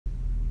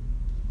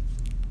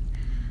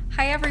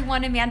Hi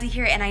everyone, Amanda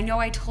here, and I know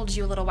I told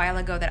you a little while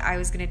ago that I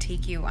was going to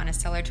take you on a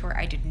cellar tour.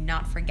 I did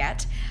not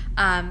forget,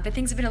 but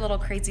things have been a little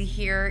crazy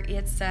here.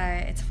 It's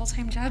a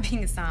full-time job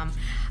being a som,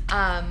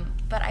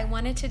 but I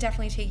wanted to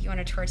definitely take you on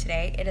a tour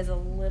today. It is a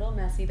little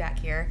messy back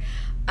here,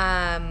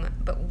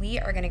 but we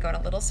are going to go on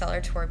a little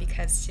cellar tour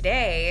because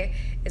today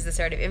is the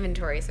start of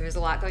inventory, so there's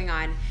a lot going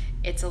on.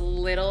 It's a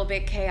little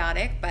bit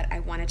chaotic, but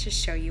I wanted to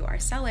show you our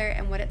cellar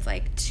and what it's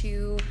like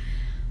to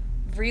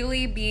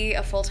really be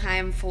a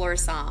full-time floor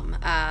som.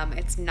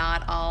 It's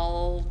not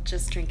all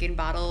just drinking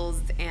bottles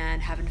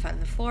and having fun on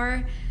the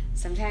floor.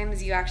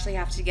 Sometimes you actually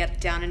have to get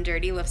down and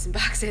dirty, lift some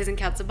boxes and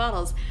count some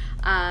bottles.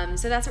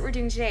 So that's what we're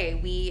doing today.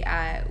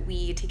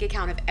 We take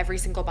account of every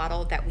single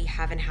bottle that we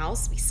have in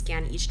house. We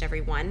scan each and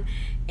every one.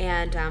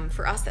 And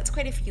for us, that's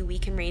quite a few. We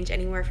can range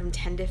anywhere from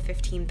 10 to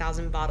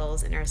 15,000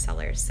 bottles in our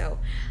cellars. So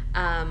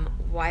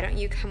why don't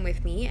you come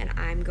with me, and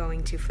I'm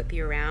going to flip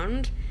you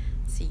around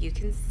so you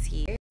can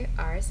see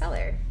our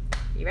cellar.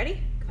 You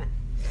ready? Come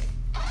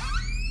on.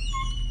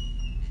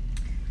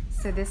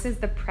 So this is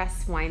the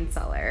press wine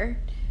cellar.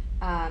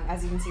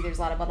 As you can see, there's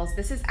a lot of bottles.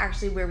 This is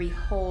actually where we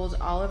hold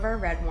all of our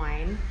red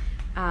wine.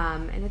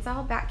 And it's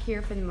all back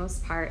here for the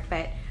most part,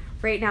 but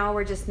right now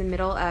we're just in the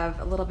middle of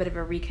a little bit of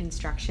a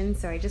reconstruction.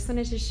 So I just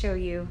wanted to show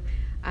you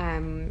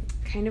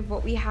kind of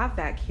what we have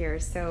back here.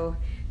 So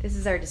this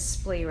is our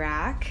display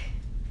rack.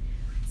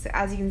 So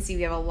as you can see,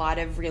 we have a lot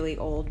of really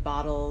old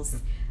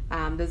bottles.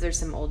 Those are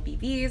some old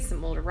BVs,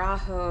 some old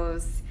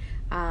Arajos.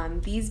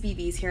 These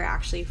BVs here are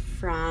actually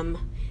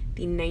from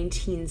the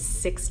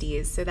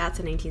 1960s. So that's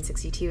a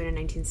 1962 and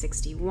a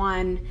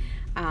 1961.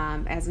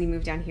 As we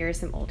move down here,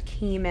 some old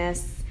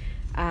Camus.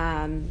 We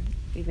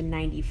have a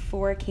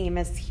 94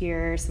 Camus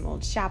here, some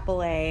old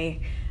Chapelet.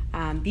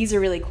 These are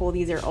really cool.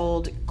 These are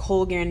old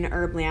Colgan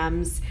herb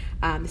lambs.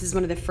 This is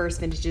one of the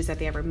first vintages that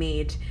they ever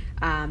made.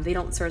 They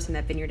don't source from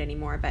that vineyard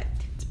anymore, but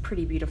it's a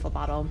pretty beautiful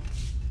bottle.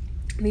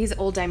 These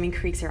old Diamond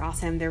Creeks are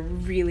awesome. They're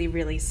really,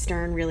 really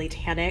stern, really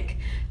tannic,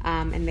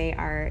 and they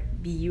are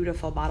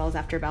beautiful bottles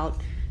after about,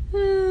 I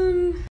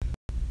don't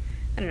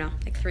know,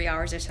 like 3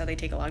 hours or so. They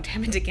take a long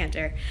time in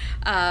decanter.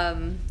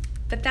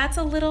 But that's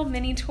a little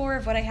mini tour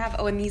of what I have.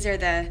 Oh, and these are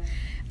the,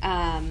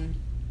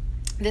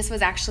 this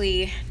was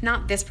actually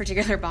not this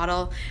particular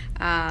bottle,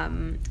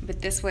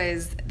 but this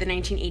was the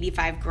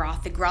 1985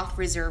 Groth. The Groth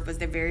Reserve was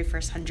the very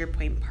first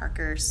 100-point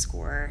Parker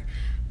score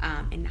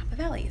in Napa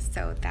Valley.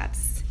 So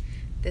that's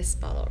this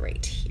bottle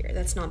right here.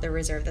 That's not the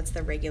reserve, that's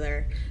the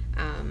regular,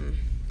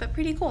 but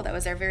pretty cool. That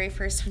was our very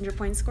first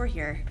 100-point score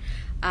here.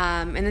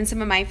 And then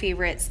some of my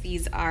favorites,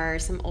 these are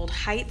some old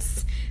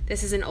Heights.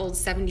 This is an old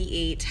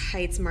 78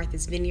 Heights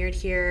Martha's Vineyard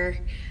here.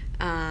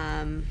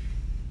 And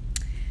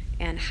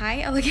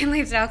hi, Elegant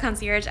Lifestyle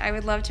Concierge. I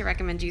would love to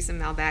recommend you some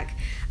Malbec.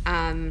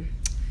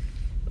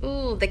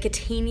 Ooh, the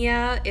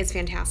Catania is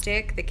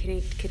fantastic. The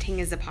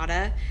Catania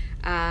Zapata.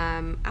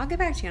 I'll get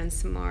back to you on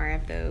some more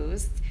of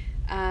those.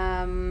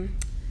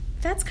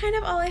 That's kind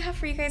of all I have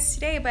for you guys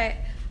today, but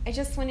I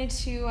just wanted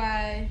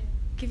to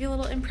give you a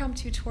little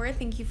impromptu tour.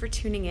 Thank you for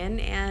tuning in,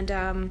 and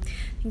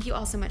thank you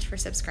all so much for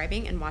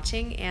subscribing and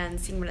watching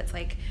and seeing what it's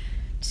like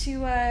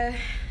to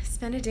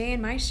spend a day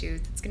in my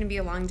shoes. It's going to be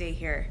a long day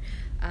here.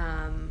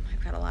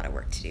 I've got a lot of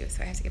work to do,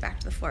 so I have to get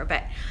back to the floor,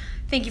 but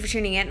thank you for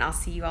tuning in, and I'll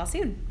see you all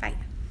soon. Bye.